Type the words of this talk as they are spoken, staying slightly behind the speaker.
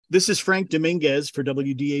This is Frank Dominguez for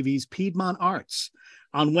WDAV's Piedmont Arts.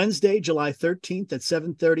 On Wednesday, July 13th at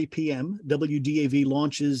 7:30 p.m., WDAV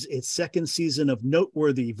launches its second season of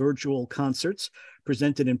noteworthy virtual concerts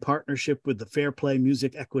presented in partnership with the Fair Play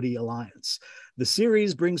Music Equity Alliance. The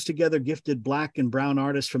series brings together gifted Black and Brown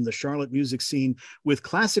artists from the Charlotte music scene with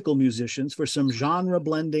classical musicians for some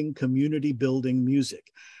genre-blending, community-building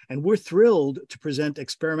music. And we're thrilled to present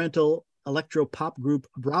experimental electro-pop group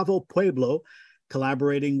Bravo Pueblo,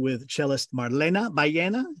 collaborating with cellist Marlena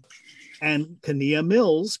Ballena and Kania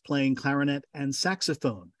Mills playing clarinet and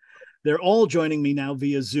saxophone. They're all joining me now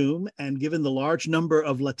via Zoom, and given the large number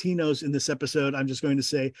of Latinos in this episode, I'm just going to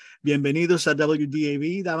say, bienvenidos a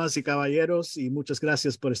WDAV, damas y caballeros, y muchas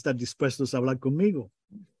gracias por estar dispuestos a hablar conmigo.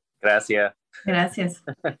 Gracias. Gracias.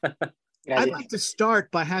 I'd like to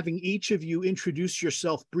start by having each of you introduce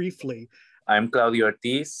yourself briefly. I'm Claudio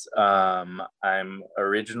Ortiz. I'm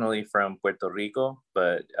originally from Puerto Rico,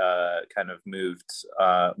 but kind of moved.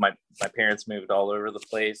 My parents moved all over the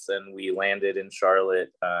place, and we landed in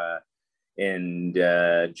Charlotte in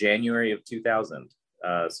January of 2000.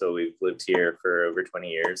 So we've lived here for over 20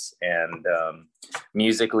 years. And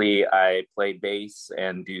musically, I play bass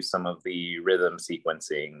and do some of the rhythm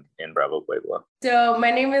sequencing in Bravo Pueblo. So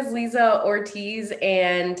my name is Lisa Ortiz,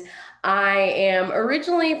 and I am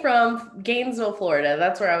originally from Gainesville, Florida.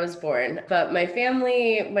 That's where I was born. But my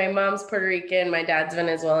family, my mom's Puerto Rican, my dad's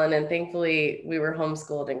Venezuelan, and thankfully we were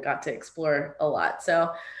homeschooled and got to explore a lot. So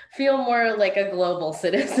feel more like a global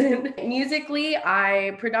citizen. Musically,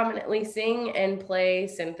 I predominantly sing and play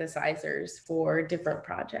synthesizers for different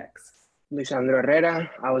projects. Lisandro Herrera.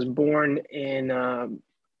 I was born in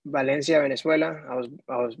Valencia, Venezuela.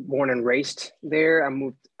 I was born and raised there. I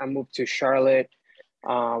moved to Charlotte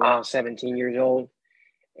when I was 17 years old,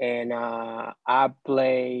 and I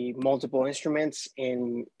play multiple instruments.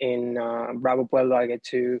 In Bravo Pueblo, I get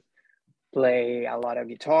to play a lot of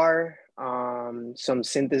guitar, some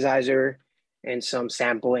synthesizer, and some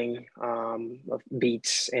sampling of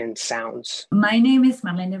beats and sounds. My name is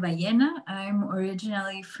Marlene Ballena. I'm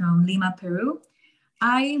originally from Lima, Peru.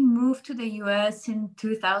 I moved to the US in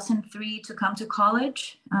 2003 to come to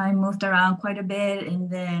college. I moved around quite a bit, and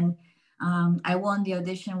then I won the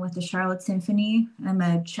audition with the Charlotte Symphony. I'm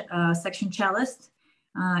a section cellist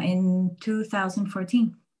in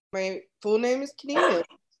 2014. My full name is Kania.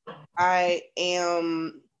 I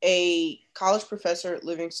am a college professor at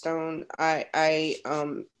Livingstone. I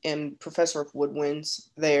am professor of woodwinds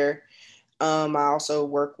there. I also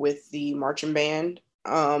work with the marching band.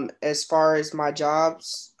 As far as my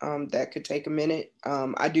jobs, that could take a minute.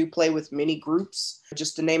 I do play with many groups.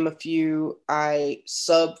 Just to name a few, I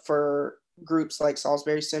sub for groups like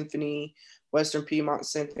Salisbury Symphony, Western Piedmont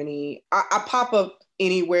Symphony. I pop up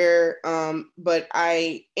anywhere, but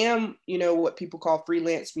I am, what people call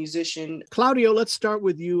freelance musician. Claudio, let's start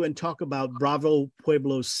with you and talk about Bravo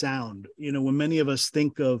Pueblo's sound. When many of us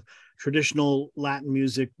think of traditional Latin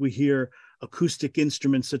music, we hear acoustic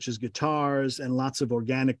instruments such as guitars and lots of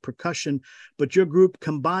organic percussion, but your group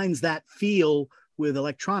combines that feel with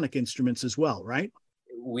electronic instruments as well, right?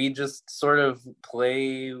 We just sort of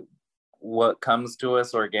play what comes to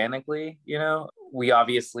us organically. We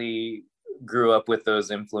obviously grew up with those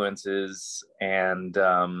influences, and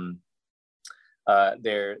they're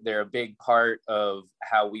a big part of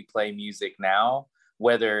how we play music now,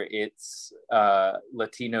 whether it's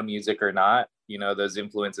Latino music or not. Those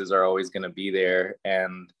influences are always going to be there.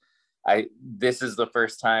 And this is the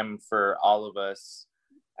first time for all of us,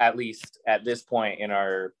 at least at this point in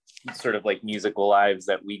our sort of like musical lives,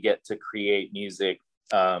 that we get to create music,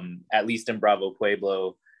 at least in Bravo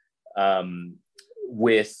Pueblo,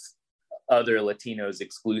 with other Latinos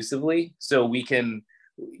exclusively. So we can,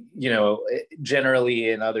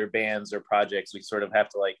 generally in other bands or projects, we sort of have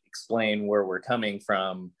to like explain where we're coming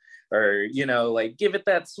from, or, like give it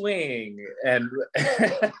that swing. And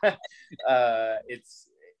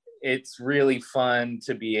it's really fun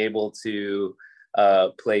to be able to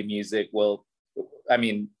play music. Well, I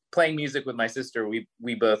mean, playing music with my sister,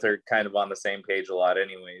 we both are kind of on the same page a lot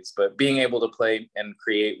anyways, but being able to play and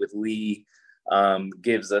create with Lee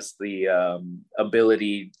gives us the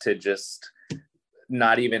ability to just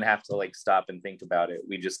not even have to like stop and think about it.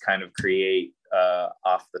 We just kind of create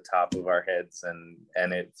off the top of our heads,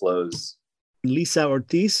 and it flows. Lisa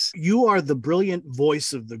Ortiz, you are the brilliant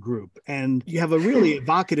voice of the group, and you have a really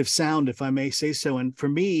evocative sound, if I may say so. And for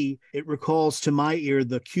me, it recalls to my ear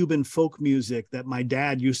the Cuban folk music that my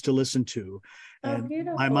dad used to listen to. And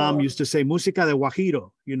my mom used to say, música de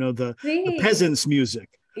guajiro, the peasants' music.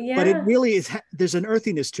 Yeah. But it really is, there's an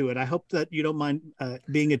earthiness to it. I hope that you don't mind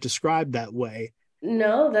being it described that way.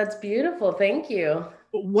 No, that's beautiful. Thank you.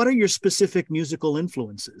 What are your specific musical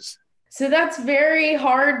influences? So that's very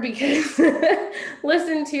hard because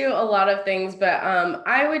listen to a lot of things, but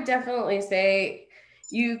I would definitely say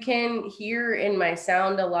you can hear in my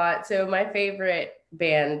sound a lot. So my favorite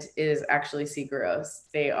band is actually Siguros.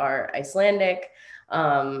 They are Icelandic,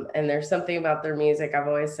 and there's something about their music. I've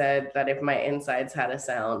always said that if my insides had a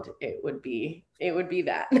sound, it would be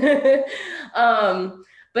that.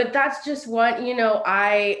 But that's just what,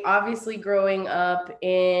 I obviously growing up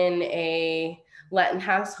in a Latin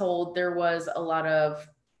household, there was a lot of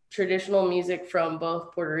traditional music from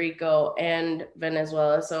both Puerto Rico and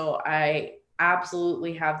Venezuela. So I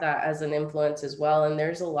absolutely have that as an influence as well. And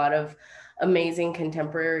there's a lot of amazing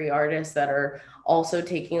contemporary artists that are also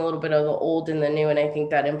taking a little bit of the old and the new. And I think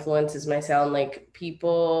that influences my sound, like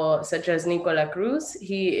people such as Nicola Cruz.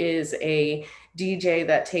 He is a DJ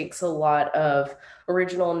that takes a lot of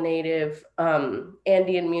original native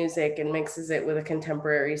Andean music and mixes it with a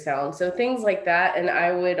contemporary sound. So things like that. And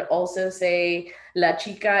I would also say La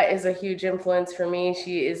Chica is a huge influence for me.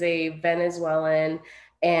 She is a Venezuelan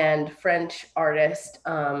and French artist,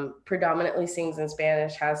 predominantly sings in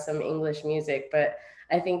Spanish, has some English music, but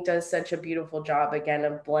I think does such a beautiful job again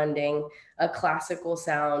of blending a classical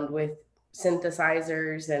sound with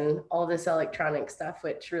synthesizers and all this electronic stuff,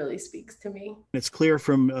 which really speaks to me. It's clear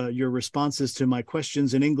from your responses to my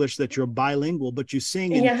questions in English that you're bilingual, but you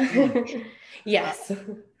sing in Spanish. Yes.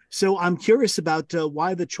 So I'm curious about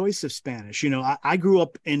why the choice of Spanish. I grew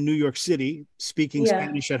up in New York City speaking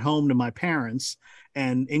Spanish at home to my parents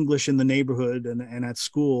and English in the neighborhood and at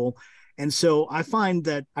school. And so I find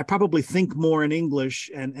that I probably think more in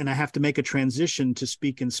English and I have to make a transition to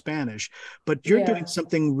speak in Spanish. But you're doing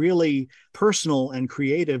something really personal and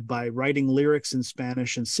creative by writing lyrics in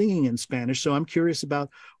Spanish and singing in Spanish. So I'm curious about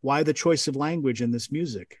why the choice of language in this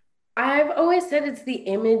music. I've always said it's the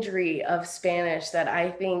imagery of Spanish that I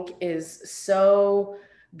think is so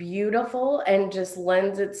beautiful and just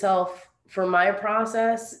lends itself for my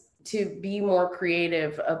process to be more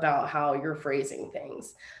creative about how you're phrasing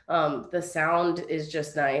things. The sound is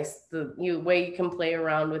just nice. The way you can play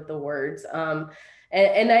around with the words.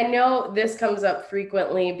 And I know this comes up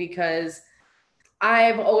frequently because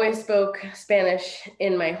I've always spoke Spanish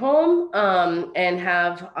in my home, and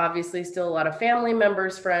have obviously still a lot of family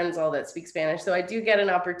members, friends, all that speak Spanish. So I do get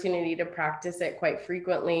an opportunity to practice it quite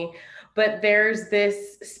frequently. But there's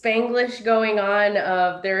this Spanglish going on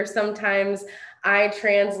of there are sometimes I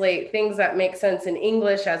translate things that make sense in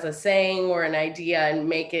English as a saying or an idea and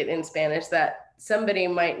make it in Spanish that somebody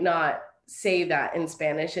might not say that in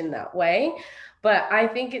Spanish in that way. But I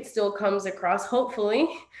think it still comes across, hopefully,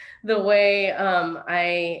 the way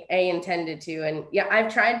I intended to. And yeah,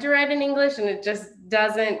 I've tried to write in English and it just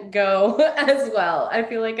doesn't go as well. I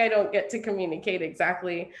feel like I don't get to communicate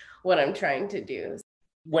exactly what I'm trying to do.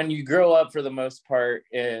 When you grow up, for the most part,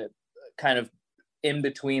 kind of in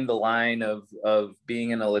between the line of being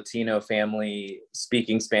in a Latino family,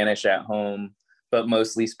 speaking Spanish at home, but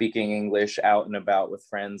mostly speaking English out and about with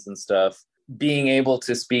friends and stuff, being able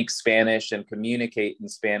to speak Spanish and communicate in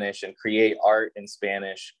Spanish and create art in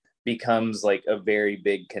Spanish becomes like a very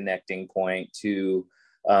big connecting point to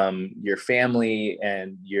your family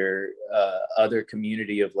and your other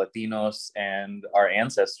community of Latinos and our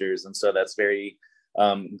ancestors. And so that's very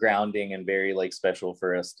grounding and very like special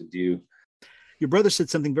for us to do. Your brother said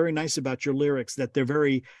something very nice about your lyrics, that they're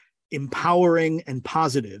very empowering and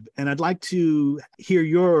positive. And I'd like to hear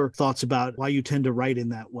your thoughts about why you tend to write in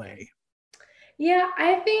that way. Yeah,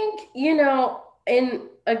 I think, in,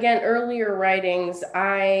 again, earlier writings,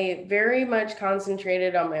 I very much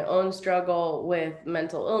concentrated on my own struggle with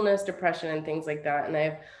mental illness, depression, and things like that. And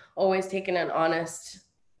I've always taken an honest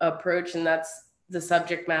approach, and that's the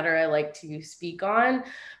subject matter I like to speak on.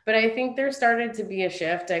 But I think there started to be a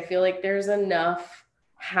shift. I feel like there's enough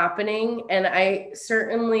happening, and I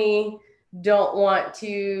certainly don't want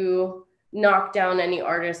to knock down any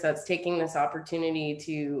artist that's taking this opportunity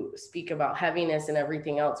to speak about heaviness and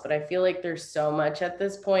everything else. But I feel like there's so much at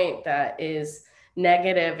this point that is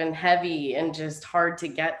negative and heavy and just hard to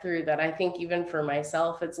get through that I think even for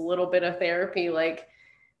myself, it's a little bit of therapy. Like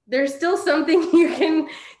there's still something you can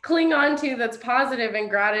cling on to that's positive and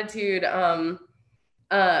gratitude.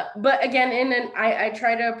 But again, I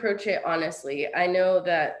try to approach it honestly. I know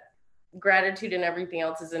that gratitude and everything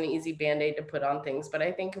else is an easy band-aid to put on things, but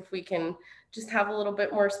I think if we can just have a little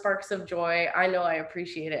bit more sparks of joy, I know I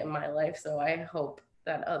appreciate it in my life, so I hope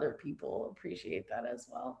that other people appreciate that as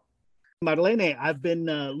well. Marlene, I've been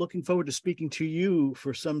looking forward to speaking to you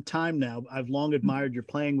for some time now. I've long admired your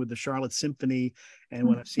playing with the Charlotte Symphony, and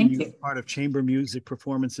when I've seen you as part of chamber music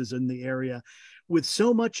performances in the area. With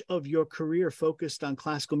so much of your career focused on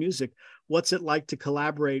classical music, what's it like to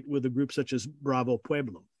collaborate with a group such as Bravo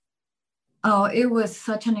Pueblo? Oh, it was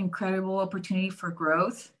such an incredible opportunity for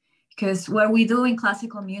growth because what we do in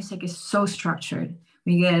classical music is so structured.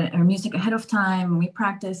 We get our music ahead of time, we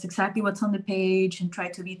practice exactly what's on the page and try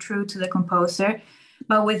to be true to the composer.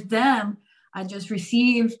 But with them, I just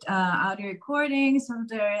received audio recordings of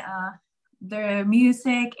their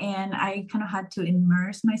music, and I kind of had to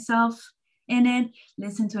immerse myself in it,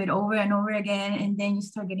 listen to it over and over again, and then you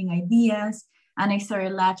start getting ideas. And I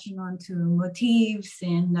started latching onto motifs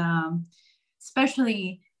and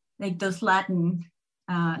especially like those Latin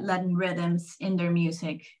rhythms in their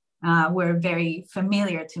music were very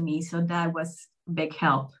familiar to me. So that was a big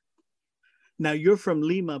help. Now you're from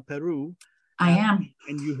Lima, Peru. I am.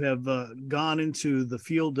 And you have gone into the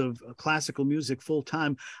field of classical music full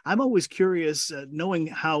time. I'm always curious, knowing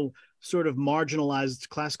how sort of marginalized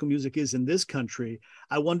classical music is in this country.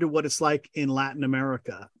 I wonder what it's like in Latin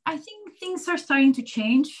America. I think things are starting to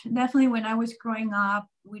change. Definitely when I was growing up,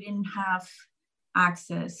 we didn't have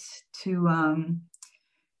access to,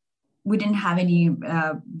 we didn't have any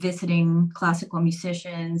visiting classical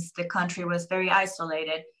musicians. The country was very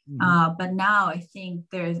isolated. Mm-hmm. But now I think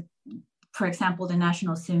there's, for example, the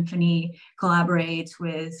National Symphony collaborates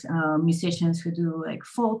with musicians who do like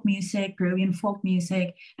folk music, Peruvian folk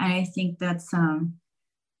music. And I think that's,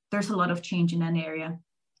 there's a lot of change in that area.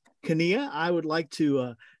 Kenia, I would like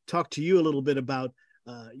to talk to you a little bit about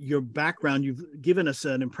your background. You've given us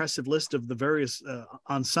an impressive list of the various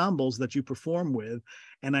ensembles that you perform with.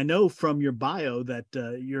 And I know from your bio that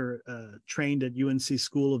you're trained at UNC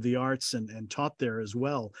School of the Arts and taught there as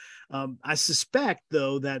well. I suspect,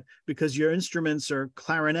 though, that because your instruments are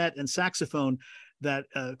clarinet and saxophone, that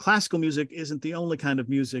classical music isn't the only kind of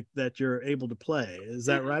music that you're able to play. Is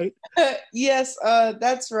that right? Yes,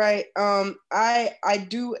 that's right. I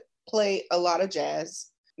do play a lot of jazz.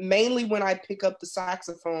 Mainly when I pick up the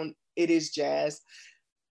saxophone, it is jazz.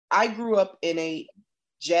 I grew up in a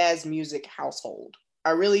jazz music household.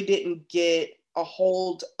 I really didn't get a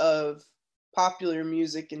hold of popular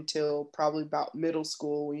music until probably about middle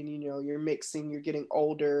school when, you're mixing, you're getting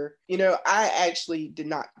older. I actually did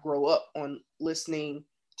not grow up on listening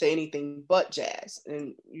to anything but jazz.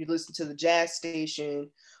 And you listen to the jazz station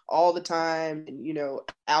all the time. And,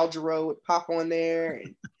 Al Jarreau would pop on there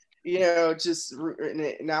and, just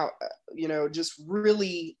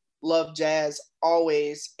really love jazz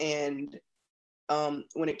always. And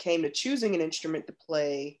when it came to choosing an instrument to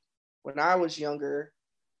play when I was younger,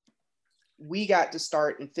 we got to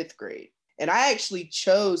start in 5th grade. And I actually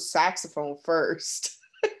chose saxophone first.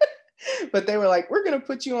 But they were like, we're going to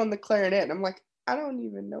put you on the clarinet. And I'm like, I don't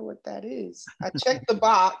even know what that is. I checked the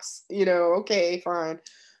box, okay, fine.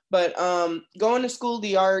 But going to School of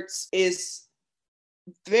the Arts is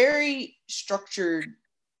very structured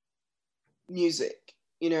music,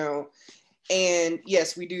 and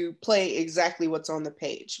yes, we do play exactly what's on the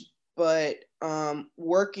page, but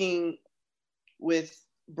working with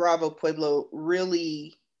Bravo Pueblo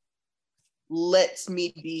really let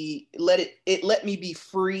me be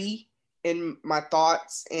free in my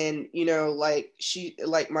thoughts. And like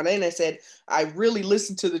Marlena said, I really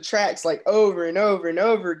listened to the tracks like over and over and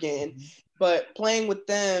over again. Mm-hmm. But playing with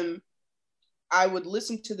them, I would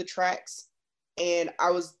listen to the tracks and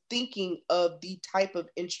I was thinking of the type of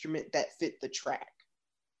instrument that fit the track.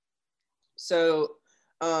 So,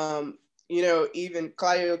 even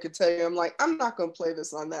Claudio could tell you, I'm like, I'm not going to play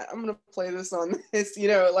this on that. I'm going to play this on this,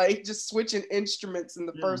 like just switching instruments in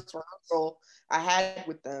the first rehearsal I had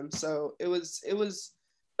with them. So it was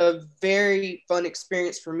a very fun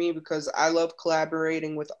experience for me because I love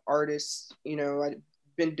collaborating with artists. I've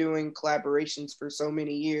been doing collaborations for so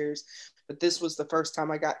many years, but this was the first time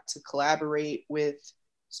I got to collaborate with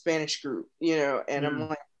Spanish group, and I'm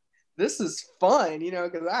like, this is fun,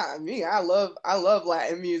 because I love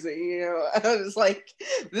Latin music, I was like,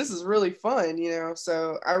 this is really fun,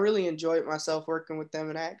 so I really enjoyed myself working with them,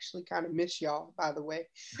 and I actually kind of miss y'all, by the way.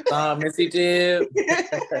 Miss you too.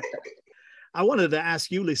 I wanted to ask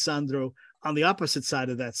you, Lisandro, on the opposite side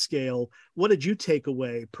of that scale, what did you take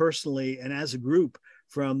away personally and as a group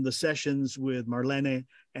from the sessions with Marlene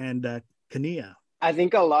and Kenia? I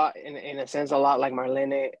think a lot, in a sense, a lot like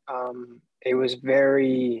Marlene. It was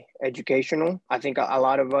very educational. I think a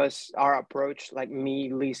lot of us, our approach, like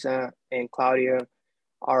me, Lisa, and Claudia,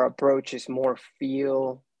 our approach is more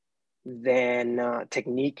feel than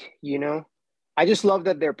technique, I just love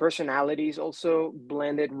that their personalities also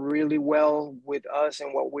blended really well with us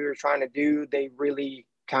and what we were trying to do. They really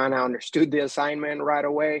kind of understood the assignment right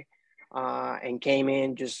away, and came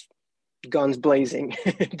in just guns blazing,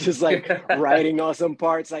 just like writing awesome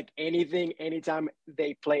parts, like anything, anytime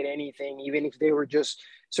they played anything, even if they were just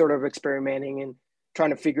sort of experimenting and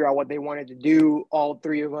trying to figure out what they wanted to do. All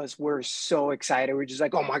three of us were so excited. We're just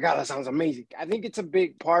like, oh my God, that sounds amazing. I think it's a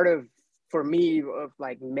big part of, for me, of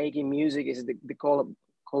like making music is the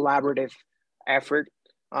collaborative effort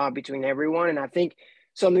between everyone. And I think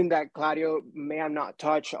something that Claudio may have not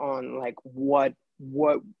touched on, like what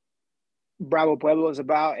Bravo Pueblo is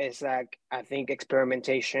about, is like, I think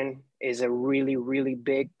experimentation is a really, really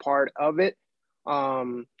big part of it.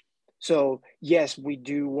 So yes, we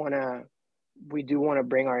do want to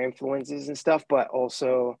bring our influences and stuff, but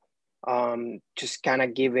also just kind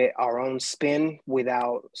of give it our own spin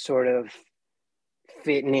without sort of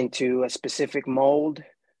fitting into a specific mold.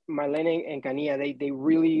 Marlene and Kania, they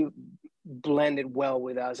really blended well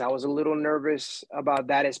with us. I was a little nervous about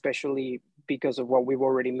that, especially because of what we've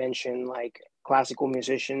already mentioned, like classical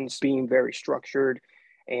musicians being very structured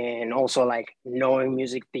and also like knowing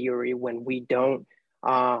music theory when we don't.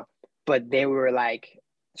 But they were like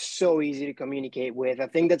so easy to communicate with. I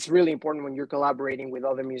think that's really important when you're collaborating with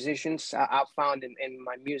other musicians. I've found in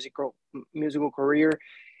my musical career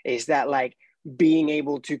is that like being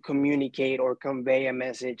able to communicate or convey a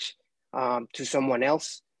message to someone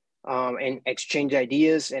else, and exchange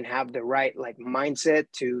ideas and have the right like mindset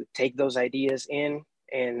to take those ideas in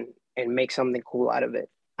and make something cool out of it.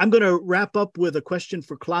 I'm going to wrap up with a question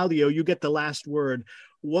for Claudio. You get the last word.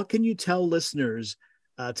 What can you tell listeners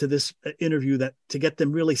to this interview that to get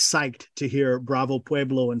them really psyched to hear Bravo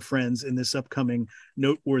Pueblo and friends in this upcoming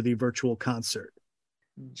noteworthy virtual concert?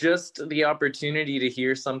 Just the opportunity to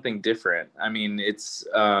hear something different. I mean, it's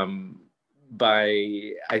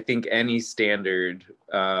by, I think, any standard,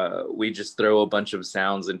 we just throw a bunch of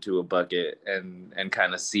sounds into a bucket and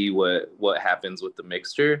kind of see what happens with the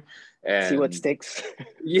mixture and see what sticks.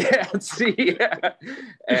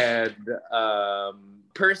 And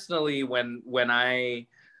personally, when I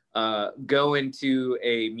go into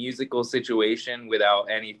a musical situation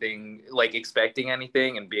without anything, like expecting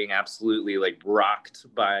anything, and being absolutely like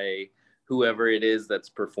rocked by whoever it is that's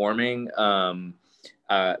performing,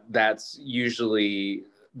 that's usually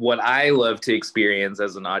what I love to experience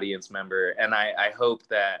as an audience member. And I hope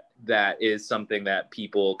that is something that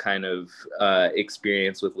people kind of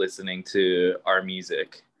experience with listening to our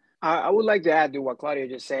music. I would like to add to what Claudio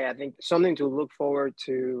just said. I think something to look forward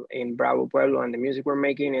to in Bravo Pueblo and the music we're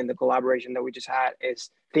making and the collaboration that we just had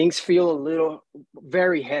is things feel a little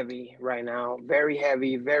very heavy right now, very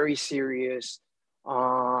heavy, very serious. A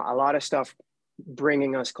lot of stuff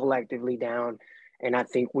bringing us collectively down. And I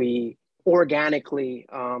think we organically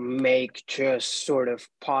make just sort of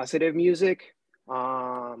positive music,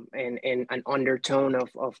 and an undertone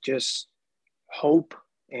of just hope,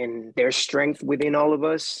 and there's strength within all of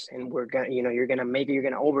us, and we're gonna, you're gonna make it, you're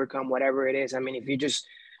gonna overcome whatever it is. I mean, if you just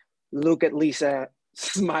look at Lisa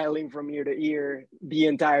smiling from ear to ear the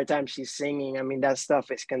entire time she's singing, I mean, that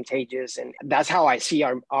stuff is contagious. And that's how I see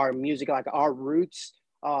our music, like our roots.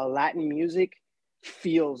 Latin music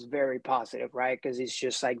feels very positive, right? Because it's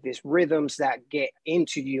just like these rhythms that get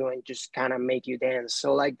into you and just kind of make you dance.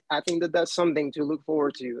 So like, I think that's something to look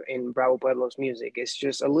forward to in Bravo Pueblo's music. It's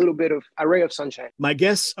just a little bit of a ray of sunshine. My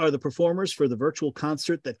guests are the performers for the virtual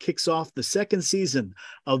concert that kicks off the second season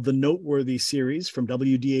of the Noteworthy series from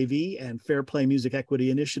WDAV and Fair Play Music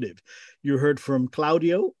Equity Initiative. You heard from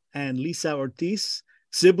Claudio and Lisa Ortiz,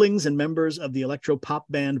 siblings and members of the electro pop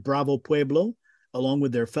band Bravo Pueblo, along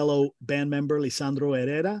with their fellow band member, Lisandro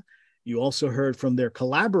Herrera. You also heard from their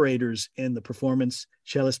collaborators in the performance,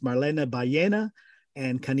 cellist Marlene Ballena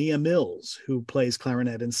and Kania Mills, who plays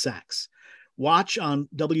clarinet and sax. Watch on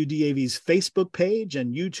WDAV's Facebook page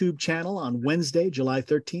and YouTube channel on Wednesday, July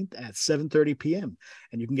 13th at 7:30 p.m.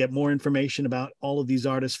 And you can get more information about all of these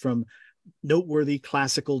artists from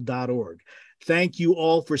noteworthyclassical.org. Thank you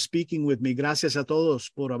all for speaking with me. Gracias a todos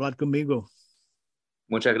por hablar conmigo.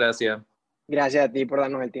 Muchas gracias. Gracias a ti por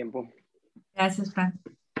darnos el tiempo. Gracias, Frank.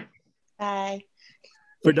 Bye.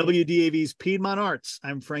 For WDAV's Piedmont Arts,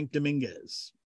 I'm Frank Dominguez.